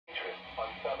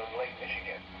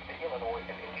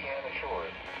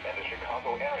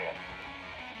local area.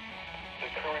 The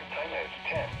current time is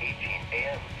 10:18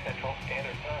 a.m. Central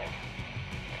Standard Time.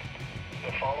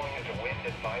 The following is a wind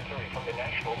advisory from the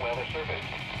National Weather Service,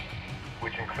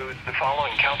 which includes the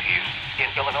following counties in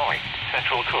Illinois: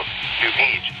 Central Cook,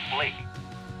 DuPage, Lake.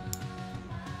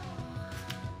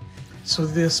 So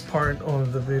this part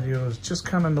of the video is just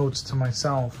kind of notes to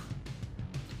myself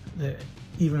that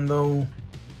even though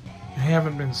I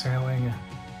haven't been sailing,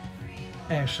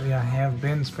 actually I have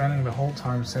been spending the whole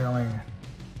time sailing,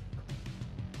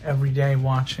 every day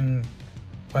watching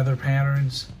weather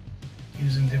patterns,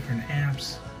 using different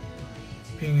apps,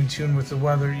 being in tune with the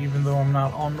weather even though I'm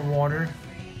not on the water.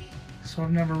 So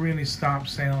I've never really stopped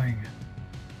sailing.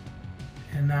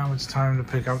 And now it's time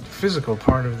to pick out the physical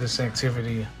part of this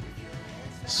activity.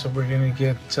 So we're gonna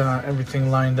get everything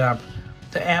lined up.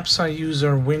 The apps I use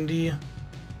are Windy,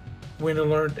 Wind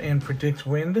Alert, and Predict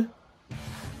Wind.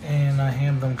 And I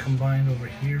have them combined over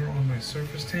here on my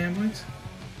Surface tablet.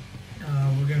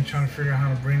 We're gonna try to figure out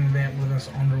how to bring that with us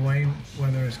on the way,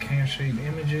 whether it's cached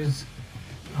images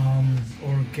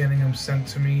or getting them sent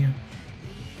to me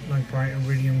like by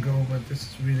Iridium Go, but this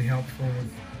is really helpful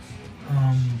with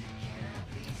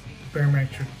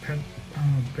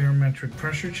barometric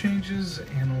pressure changes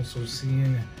and also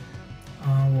seeing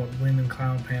what wind and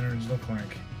cloud patterns look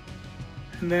like.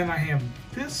 And then I have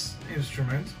this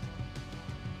instrument,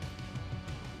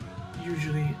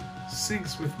 usually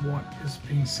syncs with what is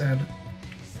being said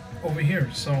over here.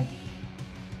 So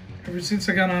ever since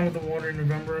I got out of the water in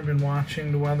November, I've been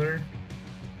watching the weather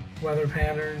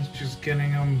patterns, just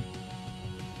getting them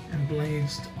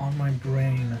emblazed on my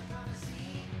brain.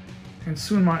 And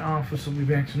soon my office will be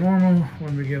back to normal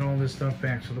when we get all this stuff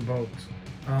back to the boat.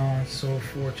 So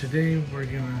for today, we're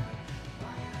gonna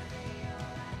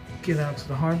get out to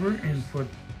the harbor and put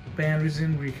batteries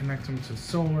in, reconnect them to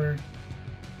solar.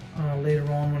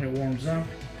 Later on when it warms up,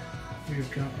 we've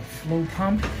got a flow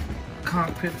pump, a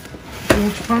cockpit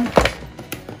bilge pump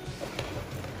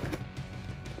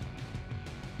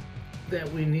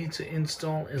that we need to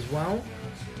install as well.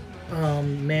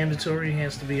 Mandatory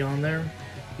has to be on there.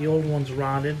 The old one's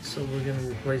rotted, so we're going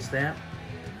to replace that.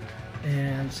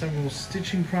 And several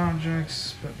stitching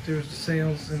projects, but there's the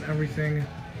sails and everything.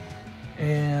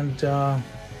 And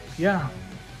yeah,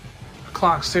 the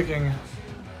clock's ticking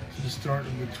to the start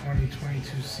of the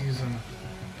 2022 season.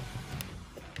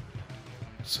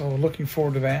 So looking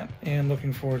forward to that, and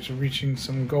looking forward to reaching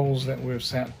some goals that we've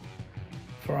set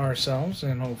for ourselves,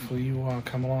 and hopefully you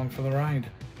come along for the ride.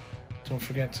 Don't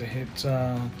forget to hit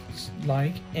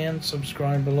like and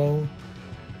subscribe below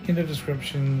in the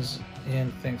descriptions,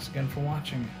 and thanks again for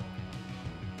watching.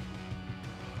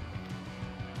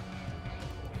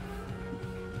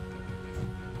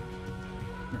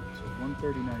 So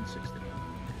 139.60.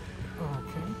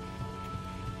 Okay.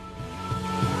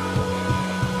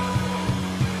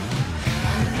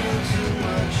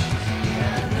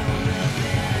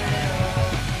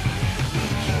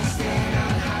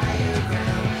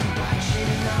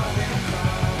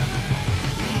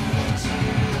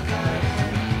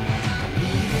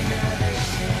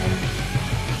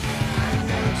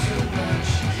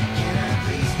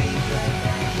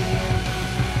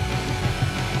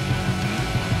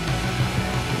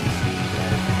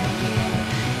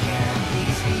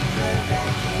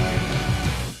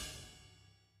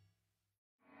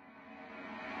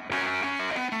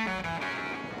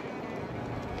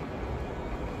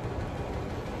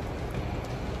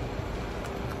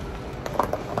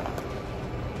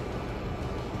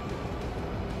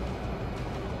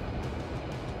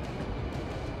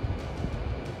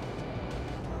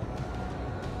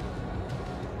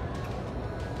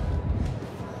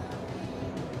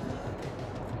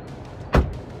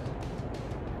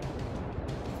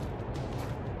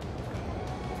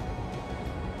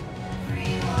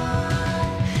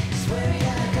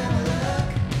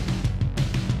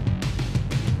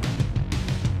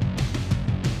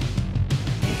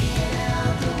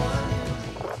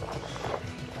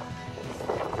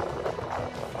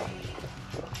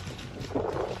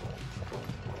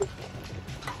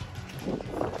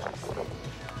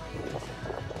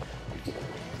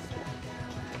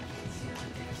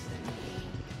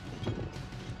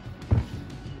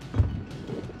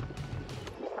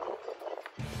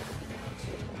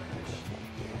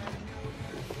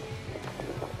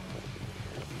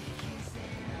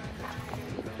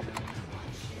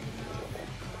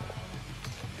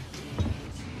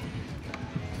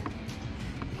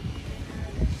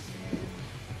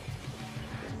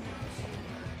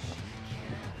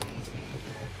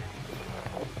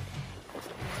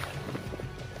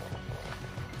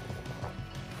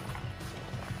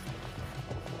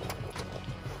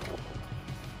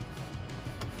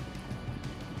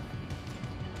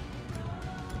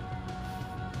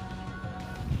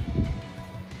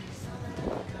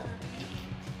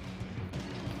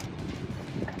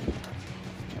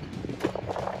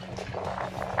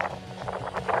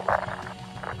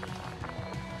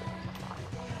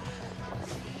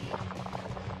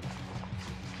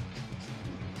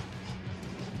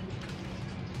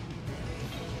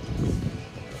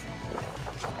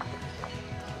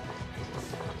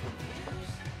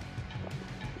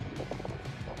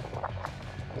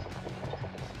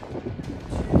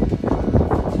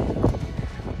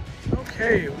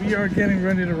 Okay, we are getting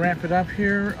ready to wrap it up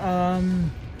here. I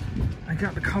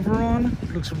got the cover on.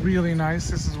 It looks really nice.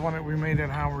 This is one that we made at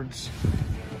Howard's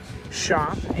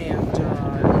shop, and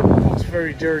it's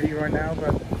very dirty right now,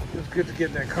 but it's good to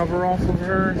get that cover off of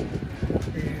her.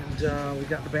 And we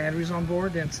got the batteries on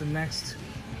board. That's the next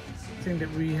thing that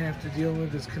we have to deal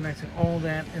with, is connecting all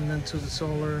that and then to the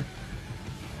solar,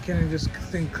 getting this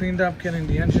thing cleaned up, getting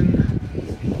the engine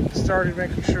started,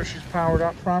 making sure she's powered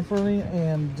up properly,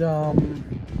 and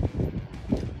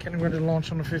getting ready to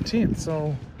launch on the 15th.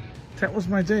 So that was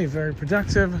my day, very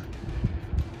productive.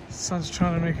 Sun's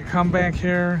trying to make a comeback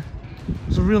here. It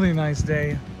was a really nice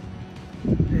day.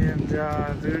 And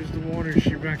there's the water.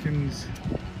 She reckons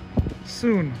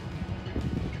soon,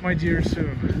 my dear,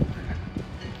 soon.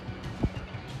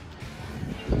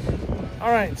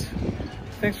 All right,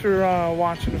 thanks for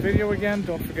watching the video again.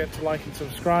 Don't forget to like and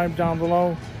subscribe down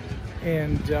below,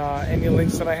 and any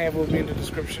links that I have will be in the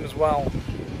description as well.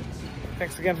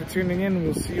 Thanks again for tuning in.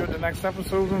 We'll see you at the next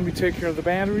episode when we take care of the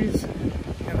batteries,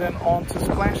 and then on to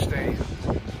Splash Day.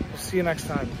 We'll see you next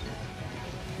time.